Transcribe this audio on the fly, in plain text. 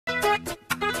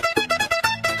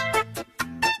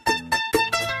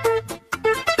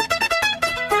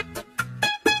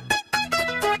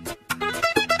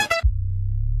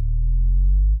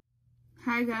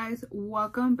Hi guys,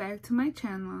 welcome back to my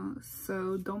channel.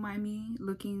 So don't mind me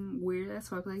looking weird as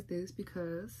fuck like this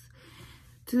because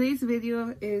today's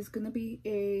video is gonna be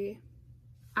a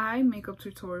eye makeup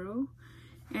tutorial,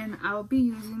 and I'll be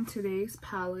using today's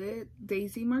palette,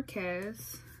 Daisy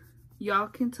Marquez. Y'all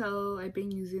can tell I've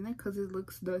been using it because it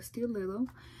looks dusty a little,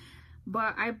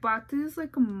 but I bought this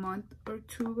like a month or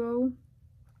two ago.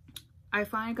 I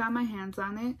finally got my hands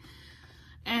on it.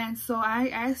 And so I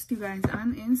asked you guys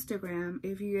on Instagram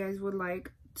if you guys would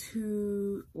like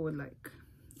to,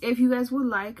 if you guys would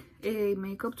like a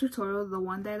makeup tutorial, the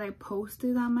one that I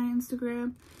posted on my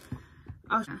Instagram.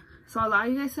 So a lot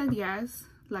of you guys said yes,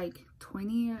 like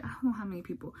 20, I don't know how many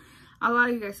people. A lot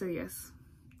of you guys said yes.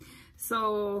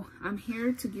 So I'm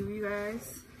here to give you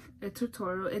guys a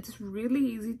tutorial. It's really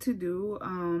easy to do.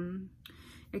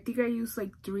 I think I used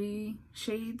like 3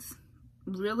 shades,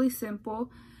 really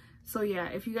simple. So yeah,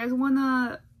 if you guys want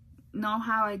to know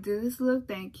how I did this look,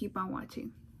 then keep on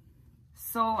watching.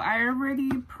 So I already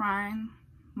primed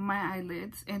my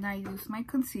eyelids and I used my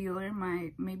concealer,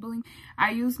 my Maybelline.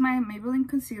 I used my Maybelline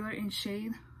concealer in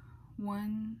shade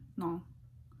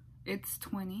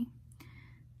 20.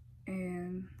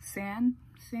 And sand.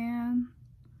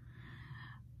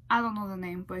 I don't know the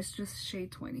name, but it's just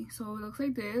shade 20. So it looks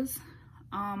like this.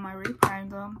 I already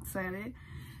primed them, set it.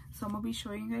 So I'm gonna be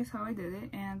showing you guys how I did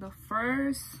it. And the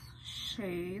first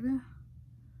shade,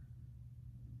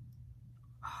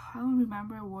 I don't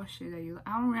remember what shade I used.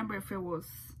 I don't remember if it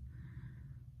was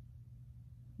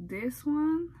this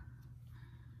one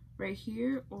right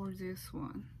here or this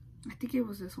one. I think it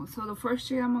was this one. So the first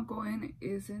shade I'm gonna go in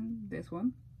is in this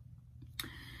one.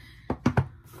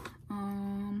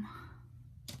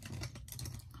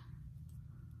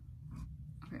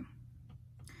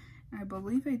 I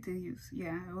believe I did use,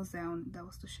 yeah, it was that one. That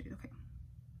was the shade. Okay,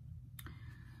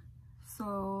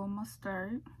 so I'm gonna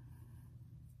start.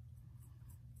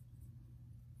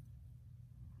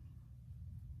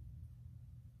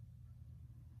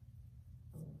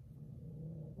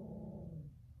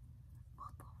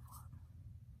 What the fuck?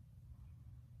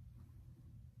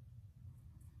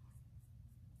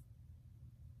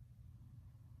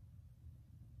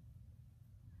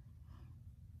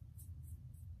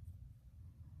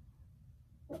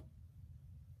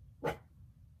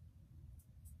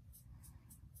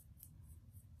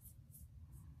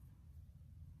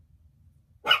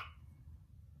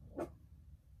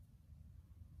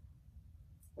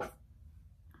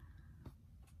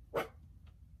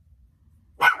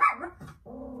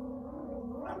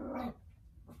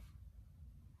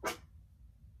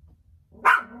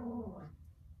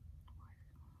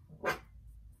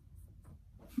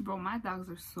 Bro, my dogs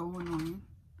are so annoying.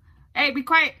 Hey, be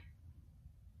quiet.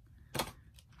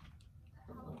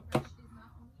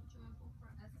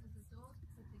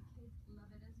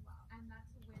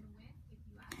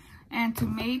 And to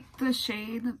make the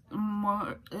shade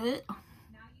more,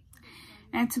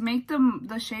 and to make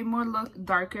the shade more look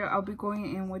darker, I'll be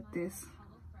going in with this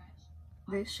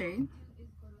shade.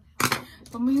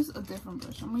 So I'm gonna use a different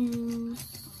brush. I'm gonna use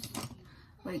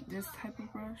like this type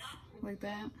of brush, like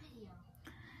that.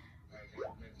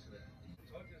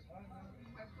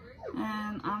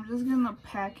 And I'm just gonna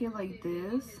pack it like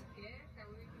this.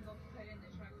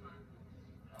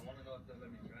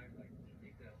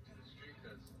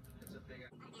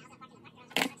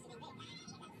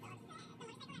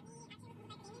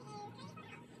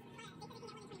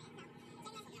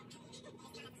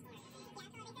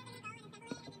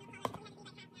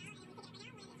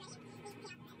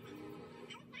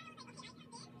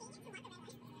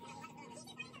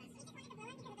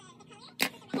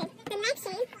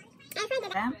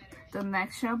 The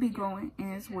next shade I'll be going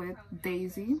is with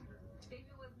Daisy,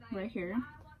 right here.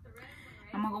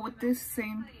 I'm gonna go with this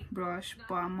same brush,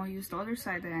 but I'm gonna use the other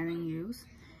side that I didn't use,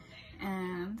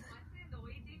 and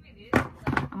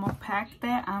I'm gonna pack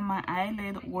that on my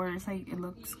eyelid where it's like it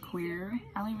looks clear.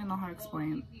 I don't even know how to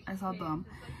explain. I sound dumb,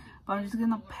 but I'm just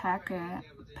gonna pack that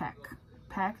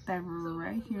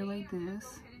right here like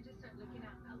this.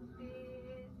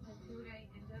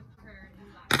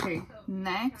 Okay,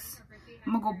 next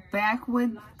I'm gonna go back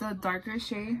with the darker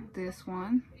shade, this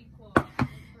one,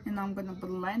 and I'm gonna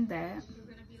blend that.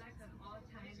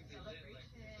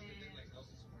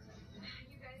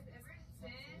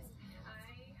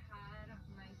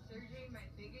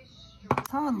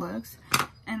 That's how it looks.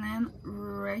 And then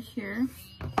right here,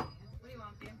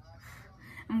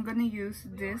 I'm gonna use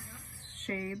this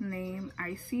shade named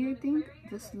Icy, I think,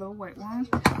 this little white one.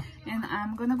 And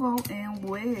I'm gonna go in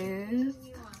with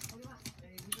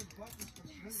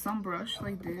some brush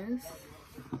like this.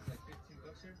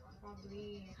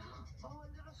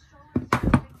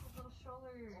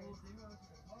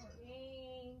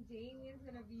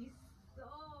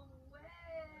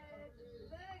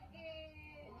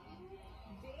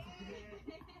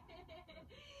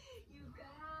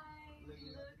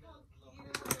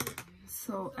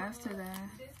 So after that,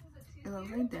 it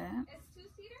looks like that.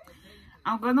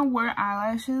 I'm gonna wear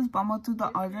eyelashes, but I'm gonna do the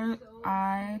other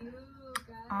eye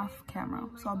off camera.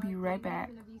 So I'll be right back.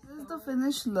 This is the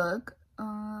finished look.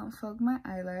 Fuck my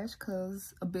eyelash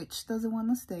because a bitch doesn't want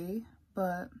to stay,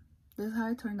 but this is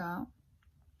how it turned out.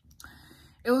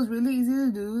 It was really easy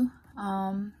to do.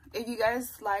 If you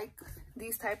guys like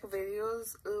these type of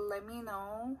videos, let me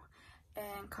know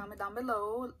and comment down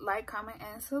below. Like, comment,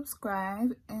 and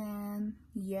subscribe. And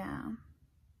yeah,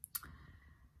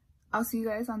 I'll see you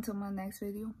guys until my next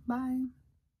video. Bye.